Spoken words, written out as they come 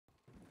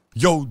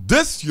Yo,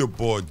 this your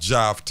boy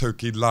Jive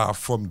Turkey live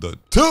from the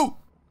 2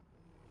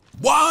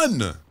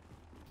 1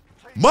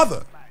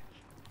 mother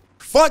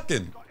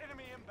fucking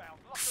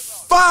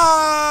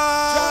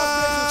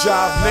 5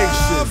 Jive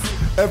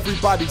Nation,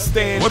 everybody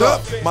stand What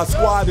up? My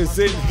squad is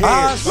in here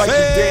I like the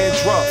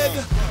said,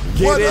 dandruff.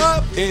 Get what it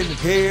up? in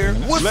here.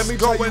 What's Let me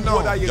tell you going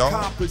what I on, y'all?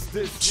 accomplished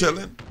this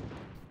year.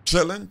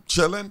 Chilling.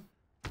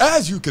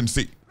 As you can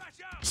see,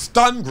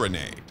 stun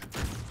grenade.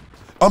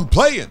 I'm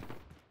playing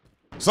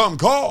some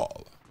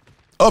Call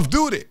of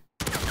Duty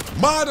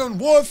Modern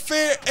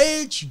Warfare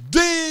HD.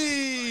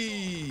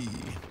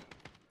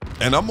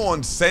 And I'm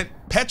on St.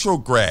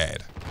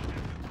 Petrograd.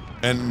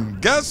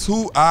 And guess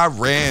who I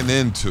ran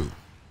into?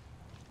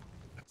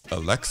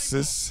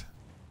 Alexis,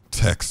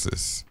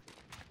 Texas.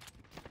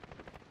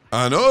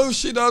 I know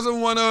she doesn't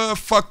want to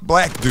fuck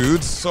black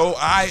dudes, so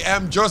I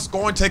am just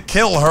going to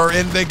kill her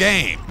in the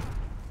game.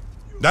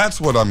 That's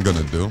what I'm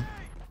gonna do.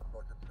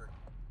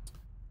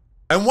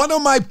 And one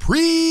of my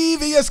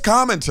previous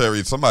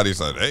commentaries, somebody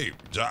said, hey,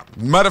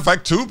 matter of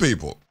fact, 2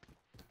 people.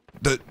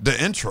 The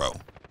intro.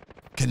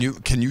 Can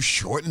you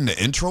shorten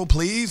the intro,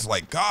 please?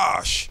 Like,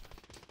 gosh.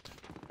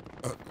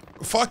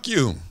 Fuck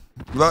you.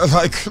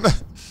 I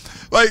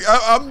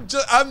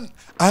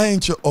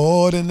ain't your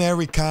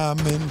ordinary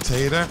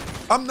commentator.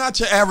 I'm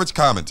not your average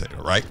commentator,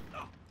 right?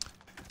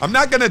 I'm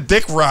not gonna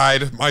dick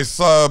ride my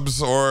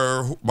subs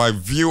or my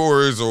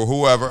viewers or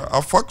whoever. I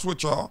fucks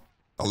with y'all.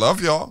 I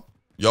love y'all.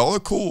 Y'all are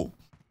cool.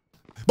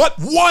 But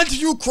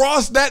once you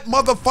cross that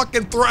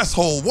motherfucking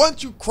threshold,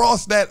 once you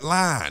cross that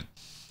line,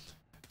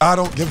 I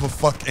don't give a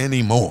fuck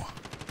anymore.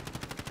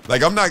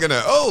 Like, I'm not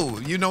gonna, oh,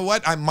 you know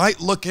what? I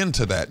might look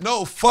into that.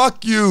 No,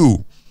 fuck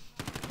you.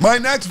 My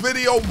next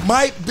video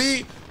might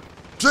be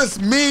just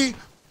me,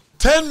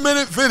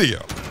 10-minute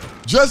video.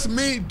 Just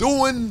me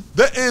doing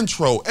the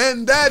intro,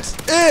 and that's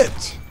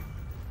it.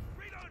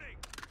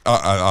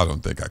 I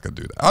don't think I could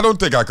do that. I don't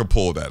think I could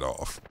pull that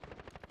off.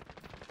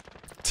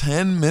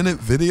 10-minute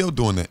video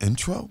doing the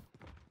intro?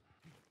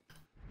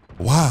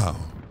 Wow.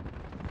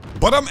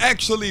 But I'm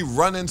actually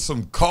running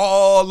some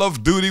Call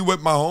of Duty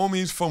with my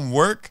homies from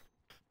work.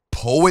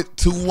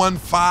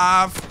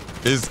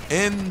 Poet215 is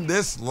in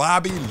this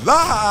lobby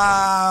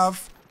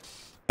live.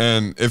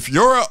 And if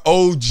you're an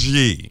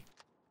OG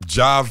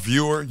Jive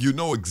viewer, you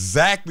know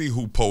exactly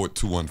who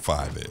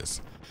Poet215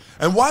 is.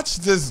 And watch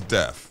this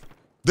death.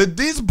 Did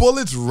these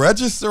bullets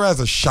register as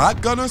a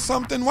shotgun or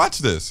something? Watch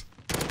this.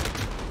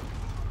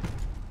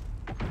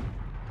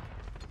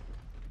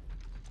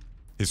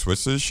 He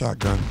switched to his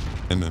shotgun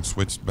and then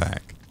switched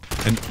back.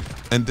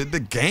 And did the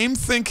game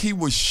think he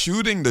was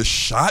shooting the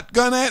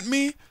shotgun at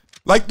me?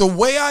 Like, the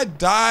way I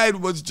died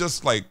was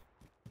just like,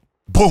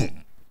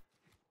 boom,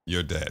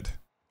 you're dead.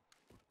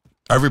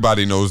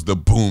 Everybody knows the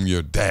boom,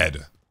 you're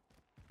dead.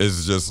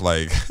 It's just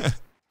like,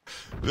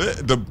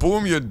 the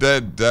boom, you're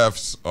dead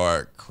deaths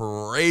are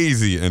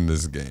crazy in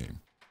this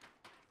game.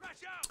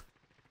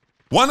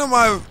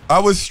 I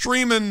was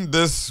streaming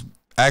this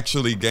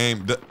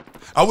gameplay.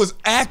 I was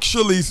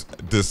actually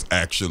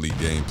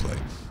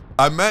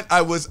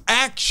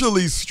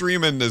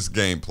streaming this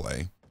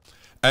gameplay.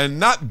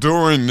 And not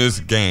during this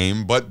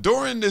game, but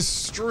during this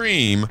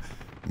stream.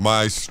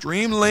 My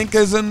stream link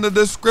is in the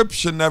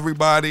description,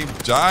 everybody.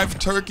 Jive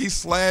Turkey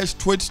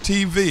 /Twitch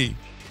TV.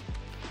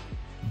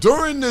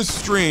 During this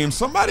stream,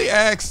 somebody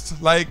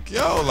asked, like,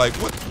 yo, like,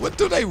 what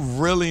do they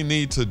really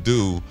need to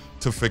do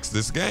to fix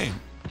this game?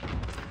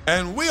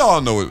 And we all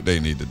know what they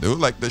need to do,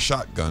 like the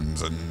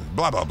shotguns and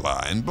blah, blah,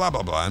 blah, and blah,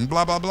 blah, blah, and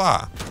blah, blah,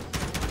 blah.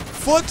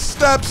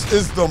 Footsteps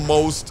is the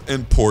most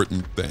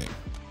important thing.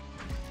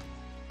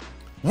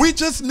 We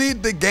just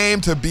need the game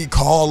to be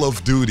Call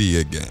of Duty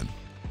again.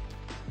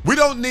 We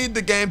don't need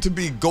the game to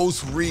be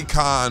Ghost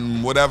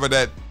Recon, whatever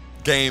that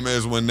game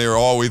is when they're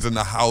always in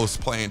the house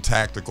playing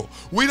tactical.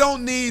 We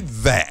don't need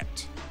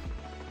that.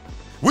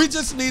 We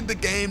just need the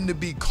game to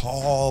be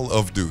Call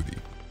of Duty.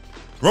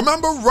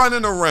 Remember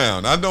running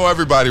around? I know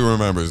everybody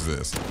remembers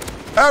this.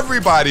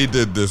 Everybody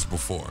did this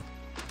before.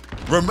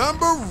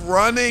 Remember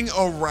running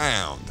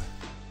around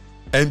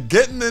and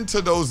getting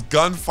into those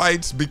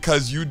gunfights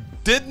because you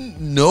didn't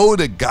know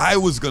the guy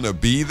was gonna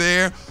be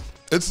there?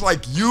 It's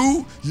like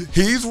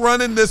he's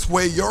running this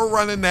way, you're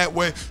running that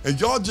way, and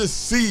y'all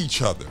just see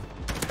each other.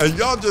 And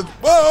y'all just,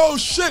 whoa,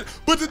 shit,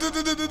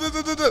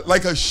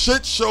 like a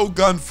shit show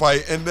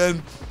gunfight, and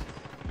then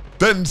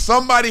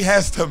somebody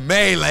has to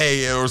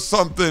melee or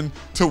something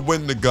to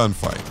win the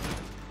gunfight.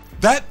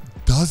 That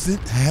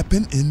doesn't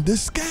happen in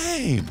this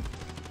game.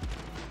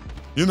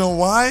 You know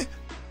why?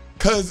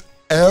 Because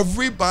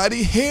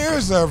everybody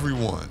hears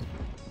everyone.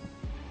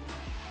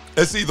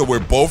 It's either we're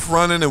both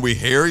running and we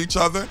hear each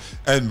other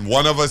and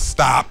one of us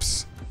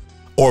stops,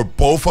 or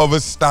both of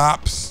us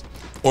stops,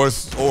 or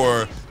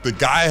the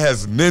guy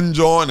has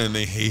ninja on and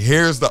he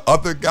hears the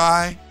other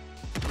guy.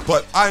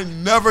 But I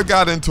never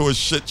got into a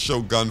shit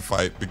show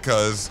gunfight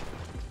because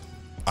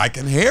I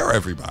can hear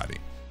everybody.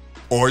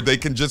 Or they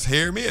can just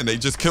hear me and they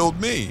just killed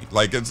me.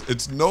 Like,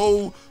 it's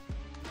no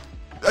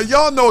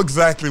Y'all know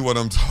exactly what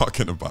I'm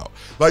talking about.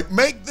 Like,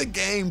 make the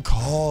game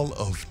Call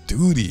of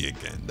Duty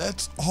again.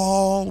 That's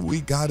all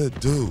we gotta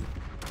do.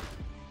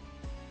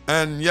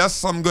 And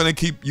yes, I'm gonna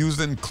keep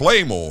using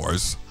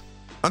claymores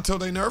until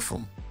they nerf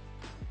them.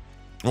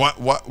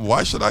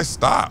 Why should I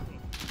stop?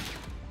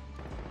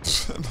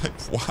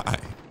 Like, why?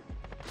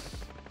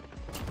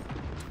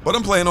 But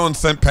I'm playing on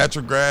St.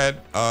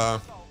 Petrograd.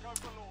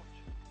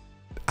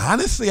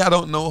 Honestly, I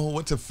don't know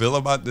what to feel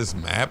about this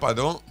map. I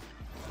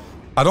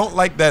don't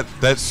like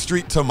that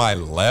street to my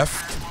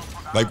left,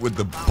 like with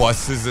the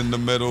buses in the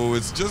middle.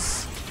 It's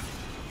just,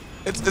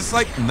 it's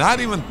like not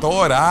even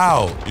thought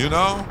out, you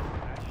know?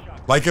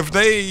 Like if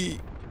they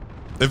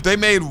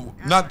made,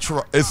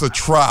 it's a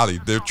trolley.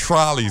 There are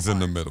trolleys in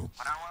the middle.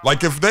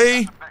 Like if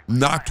they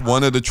knocked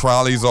one of the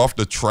trolleys off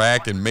the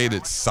track and made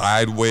it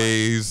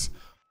sideways,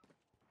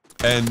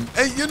 and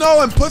you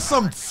know, and put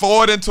some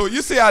thought into it.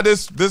 You see how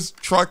this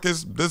truck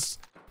is, this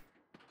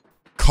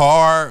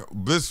car,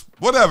 this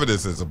whatever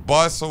this is, a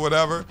bus or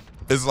whatever,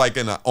 is like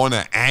on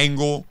an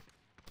angle,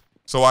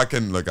 so I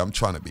can look. I'm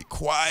trying to be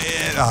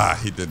quiet.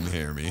 He didn't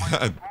hear me.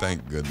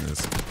 Thank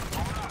goodness.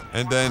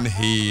 And then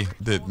he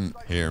didn't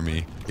hear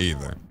me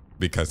either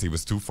because he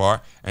was too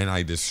far, and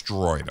I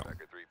destroyed him.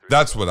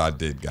 That's what I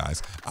did,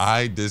 guys.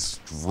 I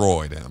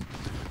destroyed him.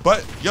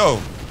 But yo,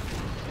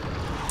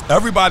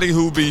 everybody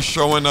who be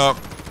showing up,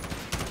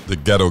 the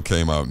ghetto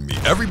came out in me.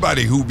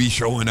 Everybody who be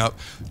showing up,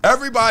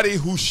 everybody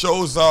who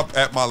shows up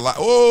at my live,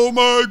 oh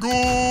my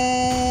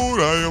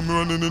God, I am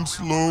running in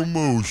slow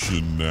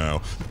motion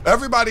now.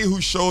 Everybody who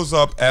shows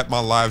up at my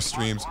live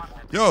streams,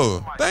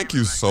 yo, thank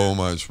you so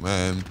much,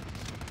 man,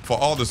 for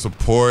all the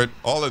support,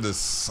 all of the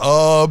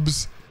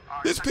subs.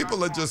 These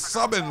people are just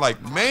subbing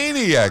like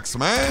maniacs,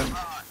 man.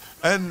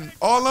 And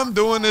all I'm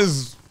doing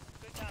is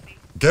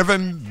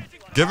giving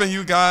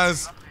you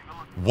guys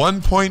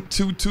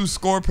 1.22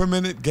 score per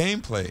minute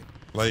gameplay.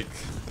 Like,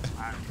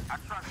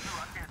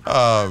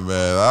 oh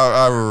man,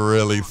 I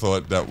really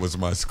thought that was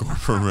my score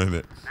per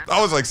minute.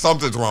 I was like,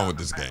 something's wrong with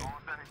this game.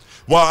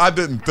 Well, I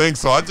didn't think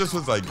so. I just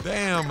was like,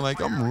 damn, like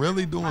I'm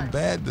really doing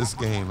bad this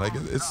game. Like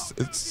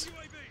it's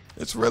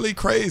really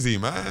crazy,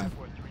 man.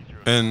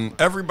 And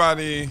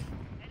everybody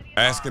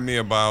asking me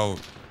about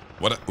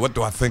what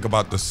do I think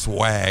about the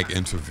swag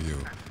interview?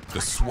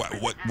 The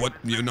swag,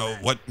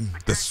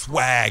 the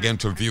swag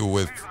interview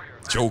with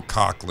Joe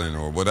Coughlin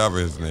or whatever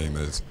his name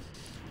is.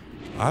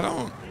 I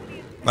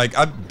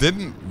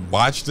didn't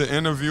watch the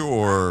interview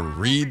or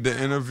read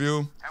the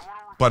interview,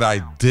 but I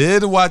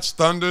did watch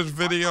Thunder's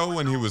video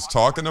when he was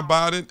talking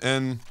about it,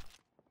 and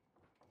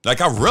like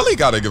I really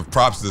gotta give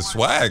props to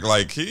Swag.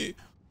 Like he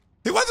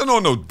wasn't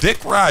on no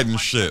dick riding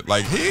shit.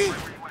 Like he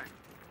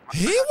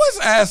was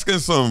asking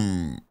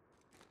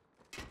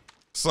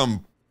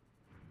some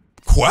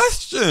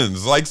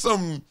questions, like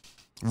some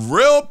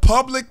real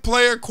public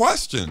player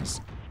questions.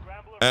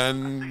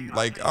 And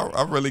like,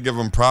 I really give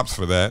him props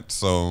for that.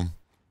 So,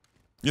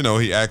 you know,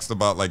 he asked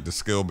about like the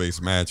skill-based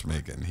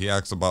matchmaking. He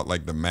asked about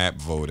like the map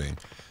voting.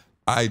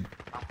 I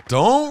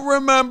don't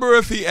remember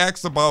if he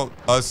asked about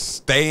us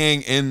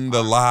staying in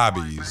the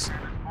lobbies.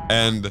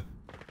 And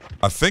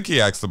I think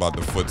he asked about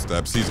the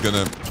footsteps.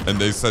 And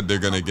they said they're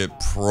gonna get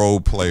pro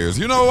players.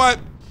 You know what?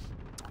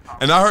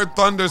 And I heard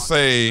Thunder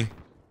say,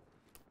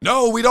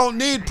 no, we don't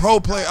need pro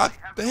play. I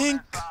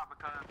think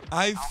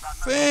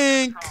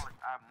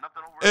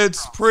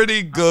it's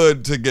pretty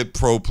good to get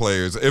pro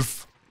players.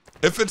 If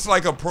it's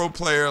like a pro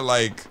player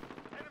like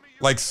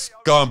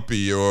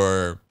Scumpy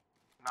or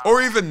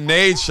even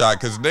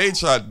Nadeshot, because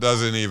Nadeshot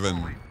doesn't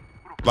even,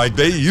 like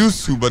they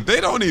used to, but they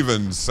don't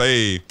even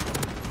say,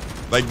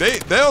 like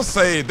they'll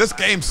say this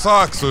game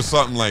sucks or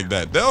something like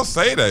that. They'll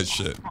say that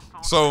shit.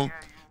 So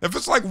if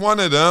it's like one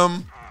of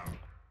them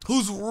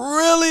who's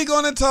really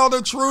gonna tell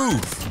the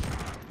truth,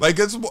 like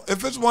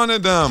if it's one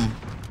of them,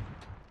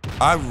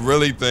 I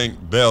really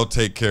think they'll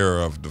take care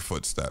of the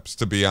footsteps,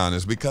 to be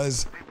honest,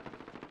 because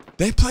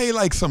they play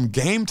like some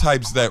game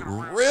types that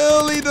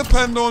really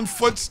depend on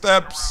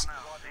footsteps.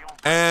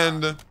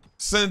 And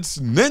since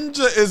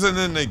Ninja isn't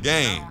in the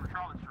game,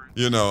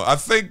 you know, I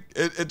think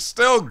it's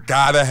still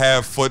gotta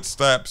have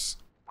footsteps,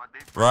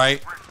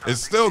 right?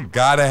 It's still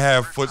gotta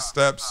have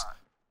footsteps,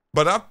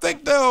 but I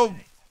think they'll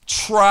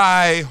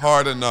try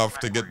hard enough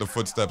to get the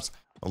footsteps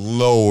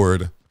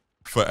lowered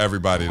for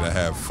everybody to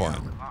have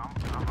fun.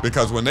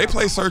 Because when they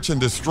play Search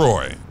and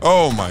Destroy,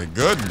 oh my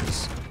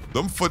goodness,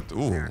 them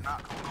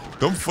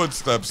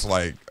footsteps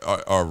like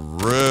are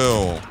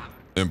real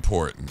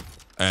important,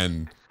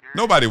 and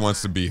nobody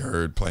wants to be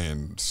heard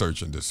playing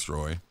Search and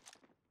Destroy.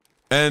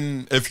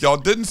 And if y'all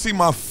didn't see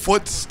my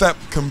footstep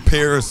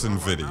comparison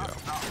video,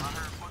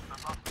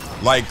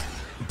 like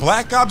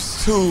Black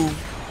Ops 2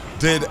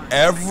 did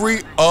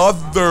every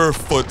other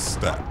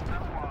footstep.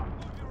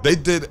 They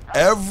did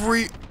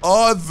every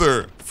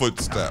other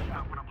footstep.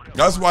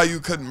 That's why you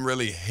couldn't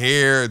really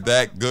hear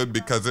that good,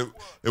 because it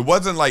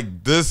wasn't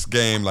like this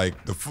game.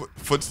 Like the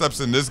footsteps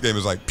in this game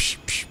is like psh,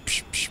 psh,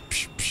 psh, psh,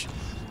 psh, psh.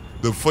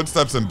 The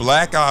footsteps in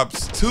Black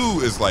Ops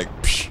 2 is like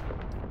psh,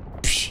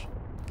 psh,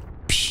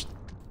 psh,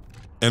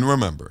 And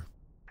remember,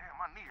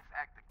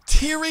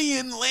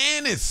 Tyrion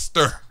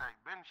Lannister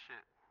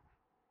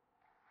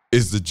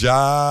is the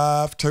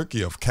Jive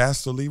Turkey of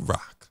Casterly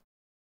Rock.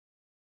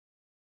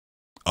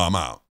 I'm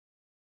out.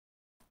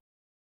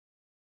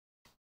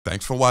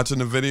 Thanks for watching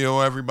the video,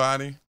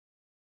 everybody.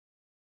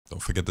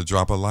 Don't forget to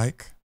drop a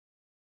like.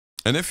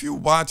 And if you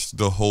watched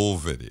the whole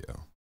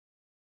video,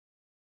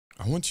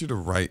 I want you to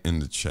write in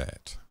the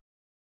chat,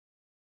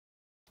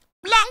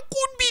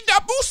 Blankun bida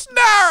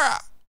busnara.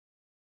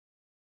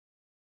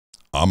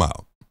 I'm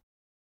out.